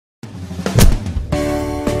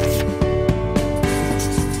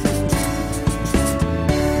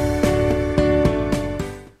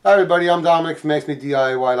Hi everybody, I'm Dominic from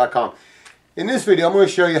MaxMeDIY.com. In this video, I'm going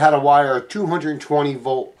to show you how to wire a 220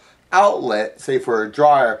 volt outlet, say for a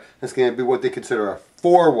dryer. That's going to be what they consider a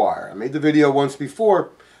 4-wire. I made the video once before,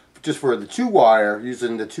 just for the 2-wire,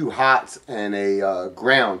 using the 2 hots and a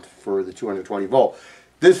ground for the 220 volt.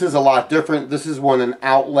 This is a lot different. This is an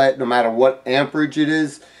outlet, no matter what amperage it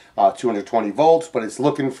is, 220 volts, but it's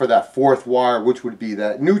looking for that 4th wire, which would be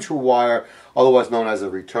that neutral wire, otherwise known as a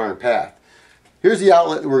return path. Here's the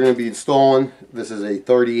outlet that we're going to be installing. This is a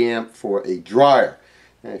 30 amp for a dryer.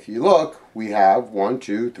 And if you look, we have 1,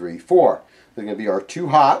 2, 3, 4. They're going to be our 2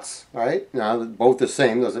 hots, right? Now, both the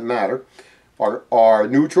same, doesn't matter. Our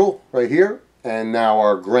neutral right here, and now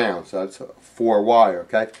our ground. So that's a 4-wire,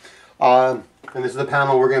 okay? And this is the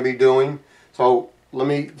panel we're going to be doing. So let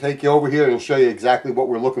me take you over here and show you exactly what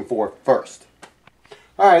we're looking for first.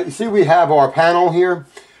 All right, you see we have our panel here,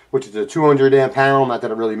 which is a 200 amp panel, not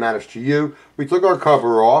that it really matters to you. We took our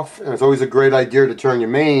cover off, and it's always a great idea to turn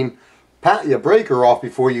your breaker off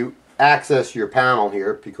before you access your panel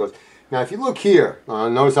here, because now if you look here,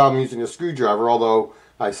 notice how I'm using a screwdriver, although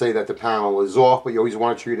I say that the panel is off, but you always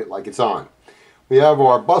want to treat it like it's on. We have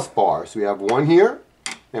our bus bars. We have one here,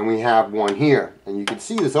 and we have one here, and you can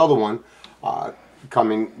see this other one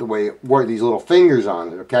coming the way it works, these little fingers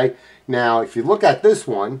on it, okay? Now if you look at this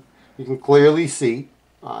one, you can clearly see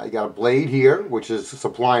you got a blade here, which is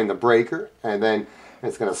supplying the breaker, and then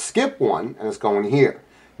it's going to skip one, and it's going here.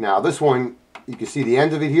 Now this one, you can see the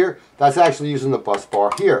end of it here. That's actually using the bus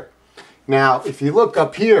bar here. Now, if you look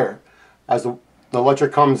up here, as the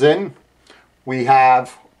electric comes in, we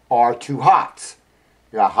have our 2 hots.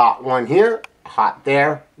 You got hot 1 here, hot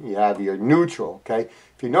there. You have your neutral, okay?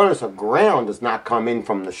 If you notice, a ground does not come in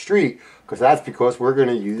from the street, because that's because we're going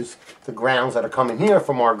to use the grounds that are coming here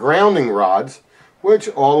from our grounding rods, which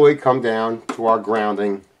all the way come down to our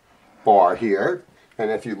grounding bar here.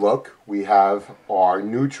 And if you look, we have our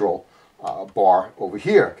neutral bar over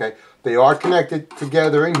here, okay? They are connected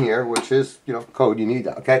together in here, which is, code, you need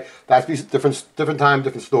that, okay? That's different time,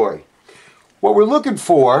 different story. What we're looking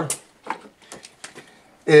for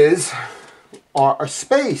is our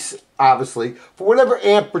space, obviously, for whatever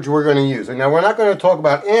amperage we're going to use. And now we're not going to talk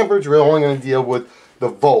about amperage, we're only going to deal with the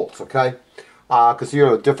volts, okay? Because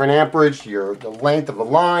a different amperage, the length of the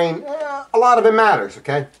line, a lot of it matters,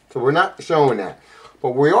 okay? So we're not showing that.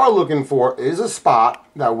 What we are looking for is a spot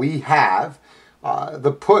that we have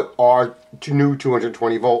to put our new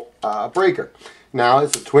 220 volt breaker. Now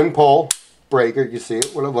it's a twin pole breaker. You see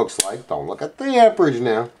it, what it looks like. Don't look at the amperage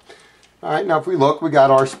now. All right, now if we look, we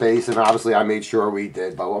got our space, and obviously I made sure we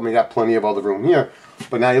did, but we got plenty of other room here.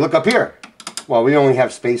 But now you look up here. Well, we only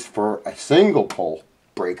have space for a single pole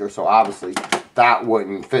breaker, so obviously that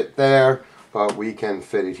wouldn't fit there, but we can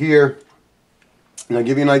fit it here. And I'll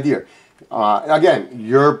give you an idea. Again,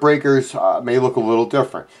 your breakers may look a little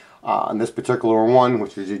different. On this particular one,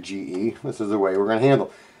 which is a GE, this is the way we're going to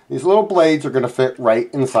handle. These little blades are going to fit right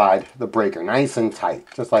inside the breaker, nice and tight,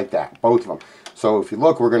 just like that, both of them. So if you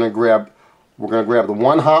look, we're going to grab the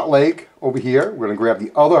one hot leg over here. We're going to grab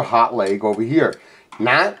the other hot leg over here.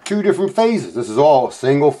 Not 2 different phases. This is all a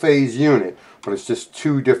single phase unit, but it's just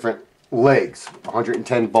 2 different legs,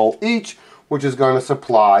 110 volt each, which is going to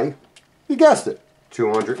supply, you guessed it,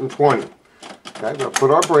 220. Okay, we're going to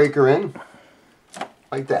put our breaker in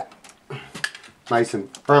like that. Nice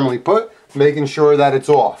and firmly put, making sure that it's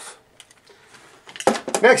off.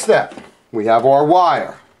 Next step, we have our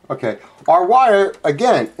wire. Okay, our wire,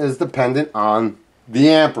 again, is dependent on the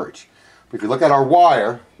amperage. If you look at our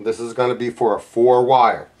wire, this is going to be for a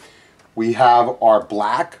 4-wire. We have our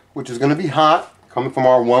black, which is going to be hot, coming from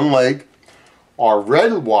our one leg. Our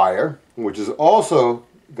red wire, which is also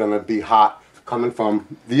going to be hot, coming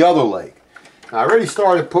from the other leg. Now, I already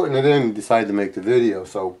started putting it in and decided to make the video,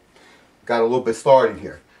 so got a little bit started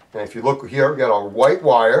here. And if you look here, we got our white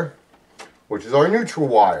wire, which is our neutral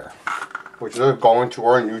wire, which is going to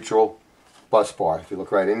our neutral bus bar. If you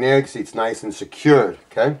look right in there, you can see it's nice and secured,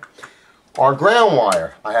 okay? Our ground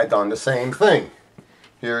wire, I had done the same thing.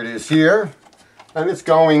 Here it is here, and it's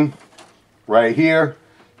going right here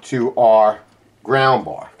to our ground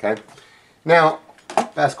bar, okay? Now,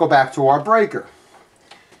 let's go back to our breaker.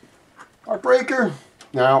 Our breaker,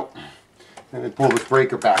 now, let me pull this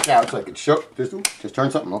breaker back out so I can show, just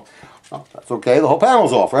turn something off. Oh, that's okay, the whole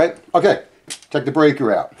panel's off, right? Okay, check the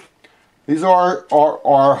breaker out. These are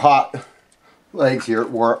our hot legs here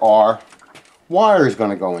where our wire is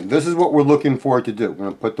going to go in. This is what we're looking for it to do. We're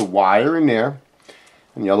going to put the wire in there,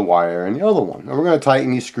 and the other wire in the other one. And we're going to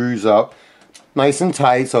tighten these screws up nice and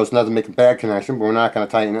tight so it's not to make a bad connection, but we're not going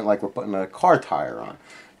to tighten it like we're putting a car tire on.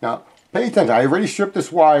 Now, Pay attention. I already stripped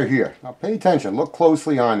this wire here. Now pay attention. Look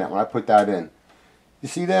closely on that when I put that in. You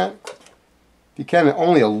see that? If you can,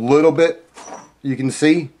 only a little bit, you can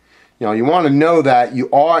see. You know, you want to know that you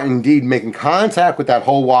are indeed making contact with that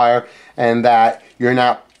whole wire and that you're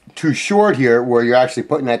not too short here where you're actually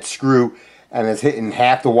putting that screw and it's hitting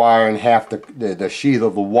half the wire and half the sheath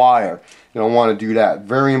of the wire. You don't want to do that.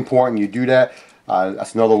 Very important you do that.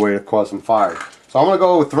 That's another way to cause some fire. So I'm going to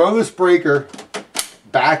go throw this breaker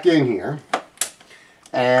back in here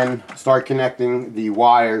and start connecting the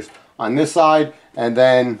wires on this side, and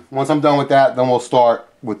then once I'm done with that, then we'll start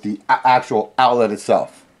with the actual outlet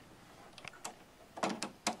itself.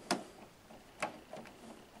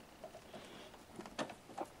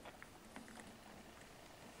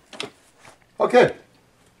 Okay,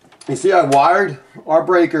 you see I wired our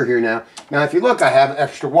breaker here now. Now if you look, I have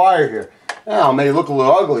extra wire here. Now it may look a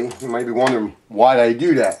little ugly. You might be wondering why did I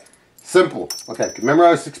do that. Simple. Okay, remember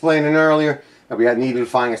I was explaining earlier that we needed to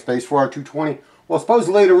find a space for our 220? Well, suppose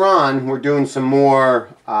later on we're doing some more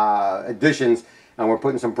additions and we're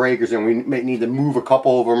putting some breakers in. We may need to move a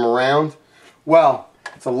couple of them around. Well,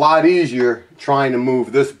 it's a lot easier trying to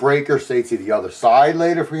move this breaker, say, to the other side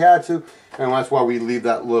later if we had to. And that's why we leave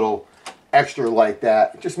that little extra like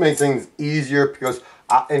that. It just makes things easier because,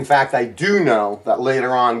 in fact, I do know that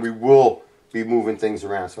later on we will be moving things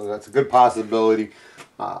around. So that's a good possibility.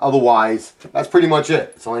 Otherwise, that's pretty much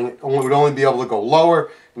it. It's only would only be able to go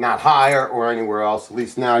lower, not higher or anywhere else. At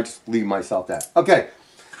least now I just leave myself that. Okay.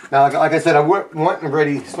 Now, like I said, I went and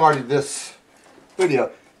already started this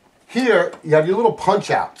video. Here, you have your little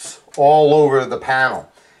punch outs all over the panel.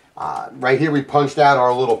 Right here, we punched out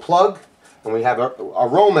our little plug, and we have a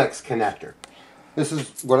Romex connector. This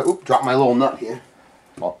is what I, oops, dropped my little nut here.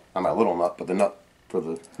 Well, not my little nut, but the nut for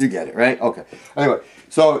the, you get it, right? Okay. Anyway,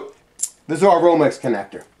 so this is our Romex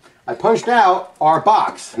connector. I punched out our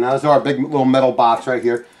box. Now this is our big little metal box right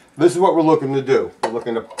here. This is what we're looking to do. We're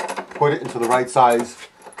looking to put it into the right size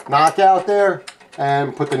knockout there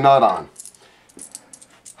and put the nut on.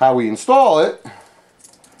 How we install it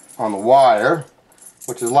on the wire,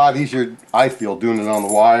 which is a lot easier, I feel, doing it on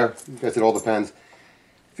the wire. I guess it all depends.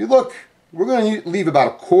 If you look, we're going to leave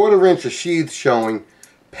about 1/4 inch of sheath showing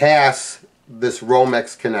past this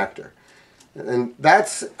Romex connector. And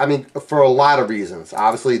that's, I mean, for a lot of reasons.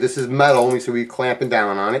 Obviously, this is metal, so we're clamping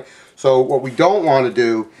down on it. So what we don't want to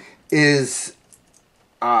do is,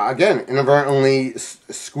 again, inadvertently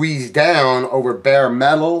squeeze down over bare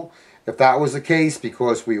metal. If that was the case,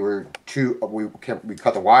 because we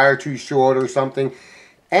cut the wire too short or something.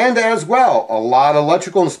 And as well, a lot of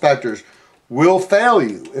electrical inspectors will fail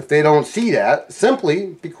you if they don't see that,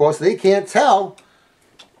 simply because they can't tell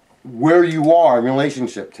where you are in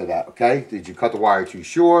relationship to that, okay? Did you cut the wire too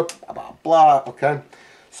short? Blah, blah, blah, okay?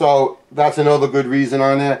 So that's another good reason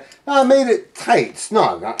on that. Now, I made it tight,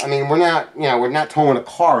 snug. I mean, we're not towing a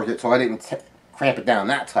car yet, so I didn't cramp it down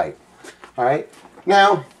that tight. All right?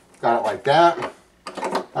 Now, got it like that.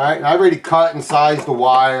 All right, I already cut and sized the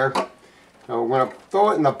wire. So we're gonna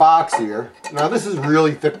throw it in the box here. Now, this is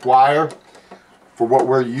really thick wire for what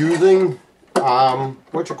we're using,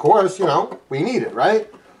 which of course, you know, we need it, right?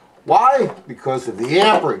 Why? Because of the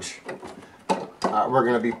amperage we're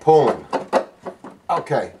going to be pulling.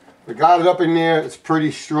 Okay, we got it up in there. It's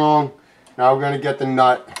pretty strong. Now we're going to get the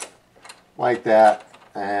nut like that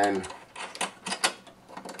and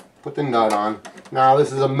put the nut on. Now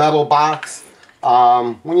this is a metal box.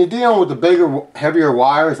 When you're dealing with the bigger, heavier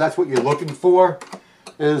wires, that's what you're looking for,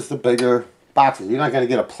 is the bigger boxes. You're not going to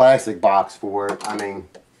get a plastic box for it. I mean,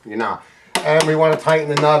 you're not. And we want to tighten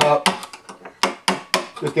the nut up.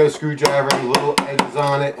 Just get a screwdriver and little edges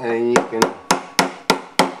on it, and you can,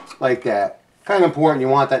 like that. Kind of important, you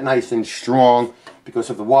want that nice and strong, because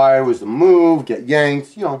if the wire was to move, get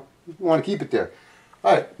yanked, you know, you want to keep it there.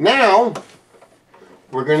 Alright, now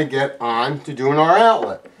we're going to get on to doing our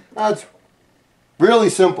outlet. Now it's really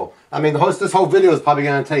simple. I mean, this whole video is probably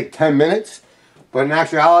going to take 10 minutes, but in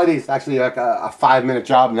actuality, it's actually like a 5-minute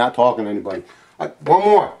job. I'm not talking to anybody. One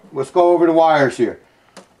more. Let's go over the wires here.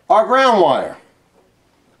 Our ground wire.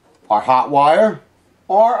 Our hot wire,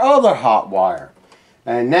 our other hot wire.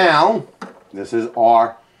 And now, this is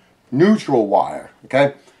our neutral wire,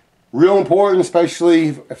 okay? Real important,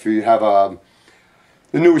 especially if you have the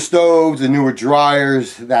newer stoves, the newer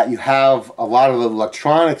dryers, that you have a lot of the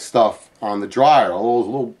electronic stuff on the dryer, all those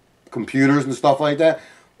little computers and stuff like that.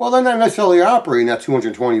 Well, they're not necessarily operating at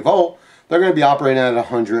 220 volt. They're going to be operating at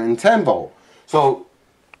 110 volt. So,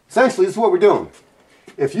 essentially, this is what we're doing.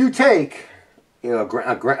 If you take, you know,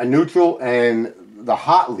 a neutral and the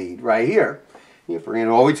hot lead right here, You bring it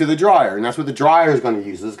all the way to the dryer, and that's what the dryer is going to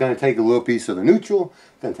use. It's going to take a little piece of the neutral,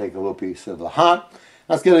 then take a little piece of the hot.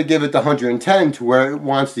 That's going to give it the 110 to where it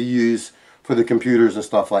wants to use for the computers and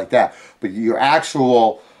stuff like that. But your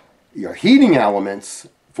heating elements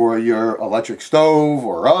for your electric stove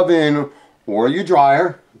or oven or your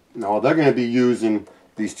dryer, no, they're going to be using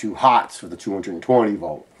these two hots for the 220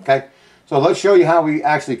 volt. Okay, so let's show you how we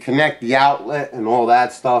actually connect the outlet and all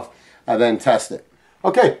that stuff and then test it.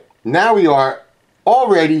 Okay, now we are all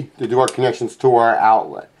ready to do our connections to our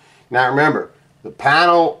outlet. Now remember, the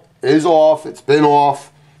panel is off, it's been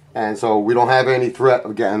off, and so we don't have any threat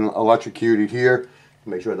of getting electrocuted here.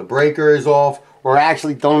 Make sure the breaker is off, or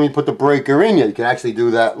actually don't even put the breaker in yet. You can actually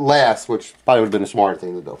do that last, which probably would have been a smarter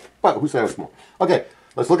thing to do. But who said it was smart? Okay,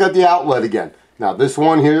 let's look at the outlet again. Now this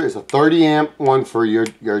one here is a 30 amp one for your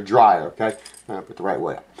dryer, okay? I'll put the right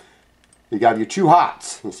way up. You got your two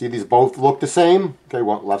hots. You see these both look the same? Okay,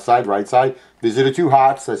 well, left side, right side. These are the two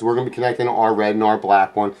hots. So we're going to be connecting our red and our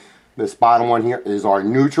black one. This bottom one here is our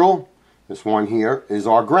neutral. This one here is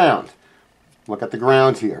our ground. Look at the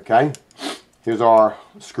ground here, okay? Here's our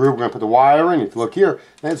screw. We're going to put the wire in. If you look here,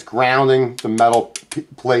 and it's grounding the metal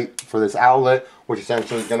plate for this outlet, which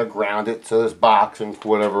essentially is going to ground it to this box and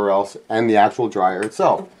whatever else, and the actual dryer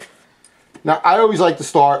itself. Now, I always like to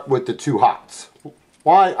start with the two hots.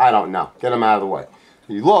 Why? I don't know. Get them out of the way.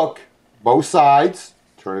 You look, both sides,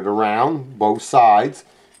 turn it around, both sides,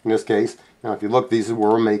 in this case. Now, if you look, these are where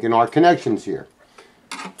we're making our connections here.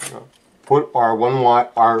 Put our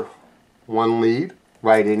one lead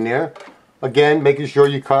right in there. Again, making sure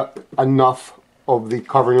you cut enough of the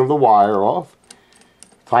covering of the wire off.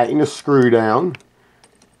 Tighten the screw down.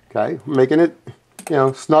 Okay, making it,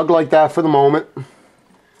 snug like that for the moment.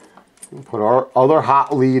 Put our other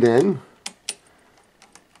hot lead in.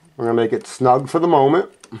 We're going to make it snug for the moment.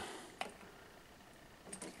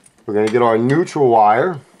 We're going to get our neutral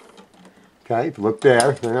wire. Okay, if you look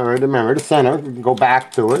there, remember the center. We can go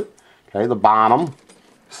back to it. Okay, the bottom,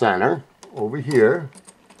 center, over here.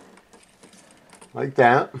 Like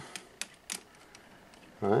that.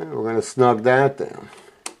 All right, we're going to snug that down.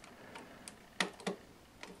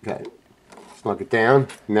 Okay, snug it down.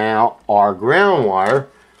 Now our ground wire,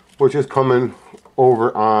 which is coming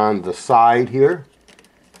over on the side here.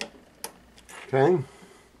 Okay,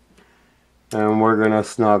 and we're going to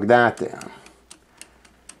snug that down.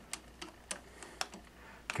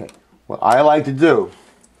 Okay, what I like to do,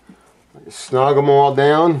 snug them all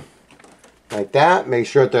down like that. Make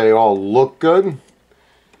sure that they all look good.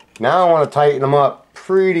 Now I want to tighten them up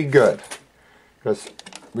pretty good because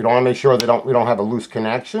we don't want to make sure we don't have a loose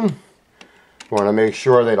connection. We want to make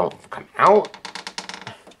sure they don't come out.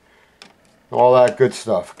 All that good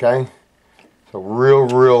stuff, okay? So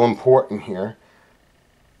real important here.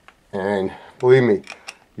 And believe me,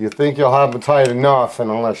 you think you'll have them tight enough, and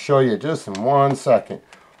I'm going to show you just in 1 second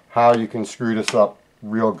how you can screw this up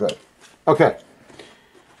real good. Okay,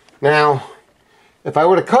 now if I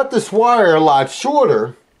would have cut this wire a lot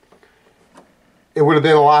shorter, it would have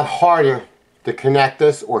been a lot harder to connect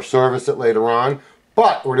this or service it later on,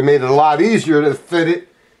 but it would have made it a lot easier to fit it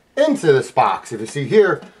into this box. If you see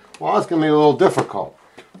here, well, it's going to be a little difficult.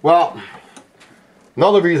 Well,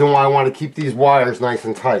 another reason why I want to keep these wires nice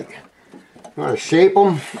and tight. I'm going to shape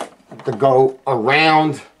them to go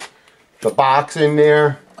around the box in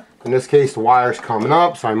there. In this case, the wire's coming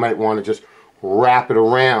up, so I might want to just wrap it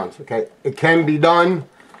around. Okay, it can be done.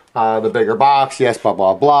 The bigger box, yes, blah,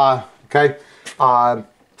 blah, blah. Okay,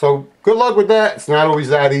 so good luck with that. It's not always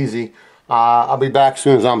that easy. I'll be back as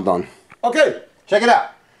soon as I'm done. Okay, check it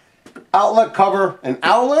out. Outlet cover and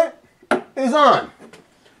outlet is on.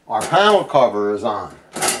 Our panel cover is on.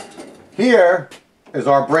 Here is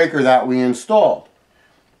our breaker that we installed.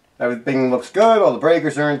 Everything looks good. All the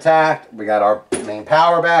breakers are intact. We got our main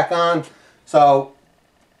power back on. So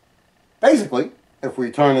basically, if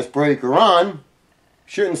we turn this breaker on,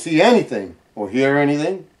 shouldn't see anything or hear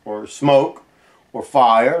anything or smoke or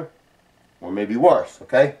fire or maybe worse,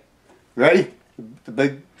 okay? Ready? The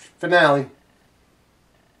big finale.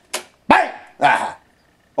 Bang! Ah!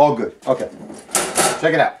 All good. Okay.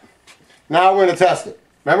 Check it out. Now we're going to test it.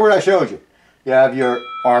 Remember what I showed you? You have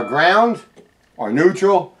our ground, our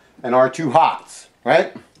neutral, and our two hots,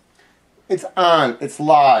 right? It's on. It's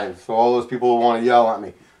live. So all those people who want to yell at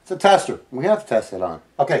me. It's a tester. We have to test it on.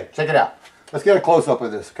 Okay, check it out. Let's get a close-up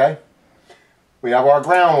of this, okay? We have our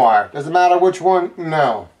ground wire. Doesn't matter which one.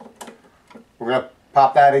 No. We're going to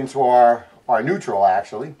pop that into our neutral,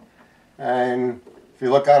 actually. And if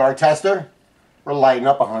you look at our tester, we're lighting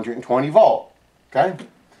up 120 volt, okay?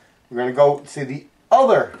 We're going to go to the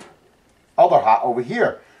other hot over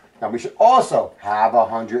here. Now we should also have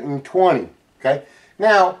 120, Okay?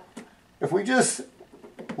 Now, if we just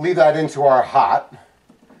leave that into our hot,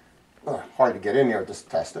 hard to get in there with this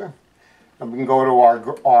tester, and we can go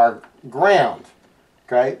to our ground.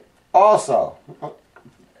 Okay? Also,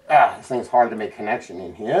 this thing's hard to make connection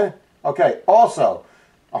in here. Okay, also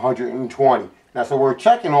 120. Now, so we're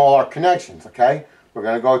checking all our connections, okay? We're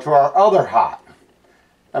going to go to our other hot.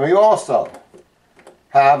 And we also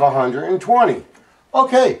have 120.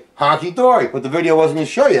 Okay, honky-dory. But the video wasn't to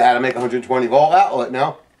show you how to make a 120 volt outlet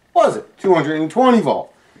now, was it? 220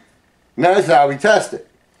 volt. Now this is how we test it.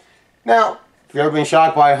 Now, if you've ever been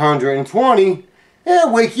shocked by 120,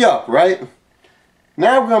 it'll wake you up, right?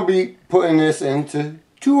 Now we're going to be putting this into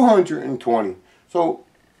 220. So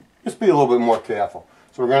just be a little bit more careful.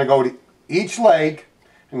 So we're going to go to each leg,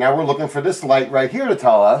 and now we're looking for this light right here to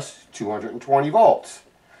tell us 220 volts.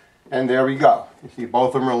 And there we go. You see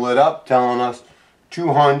both of them are lit up, telling us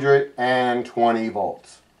 220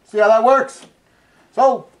 volts. See how that works?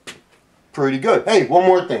 So, pretty good. Hey, one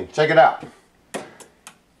more thing. Check it out.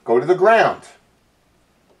 Go to the ground.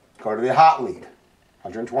 Go to the hot lead.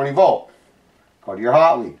 120 volt. Go to your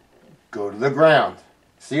hot lead. Go to the ground.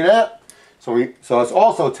 See that? So it's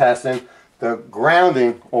also testing the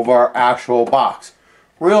grounding of our actual box.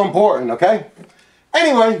 Real important, okay?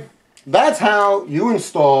 Anyway, that's how you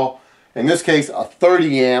install, in this case, a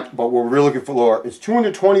 30 amp, but what we're really looking for is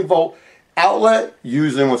 220 volt outlet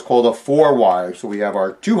using what's called a 4-wire. So we have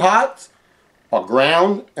our 2 hots, our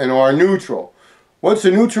ground, and our neutral. What's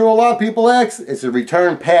a neutral? A lot of people ask. It's a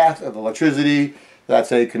return path of electricity that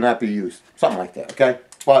say cannot be used. Something like that, okay?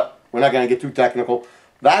 But we're not going to get too technical.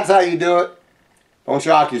 That's how you do it. Don't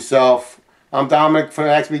shock yourself. I'm Dominic from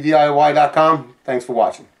XBDIY.com. Thanks for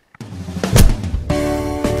watching.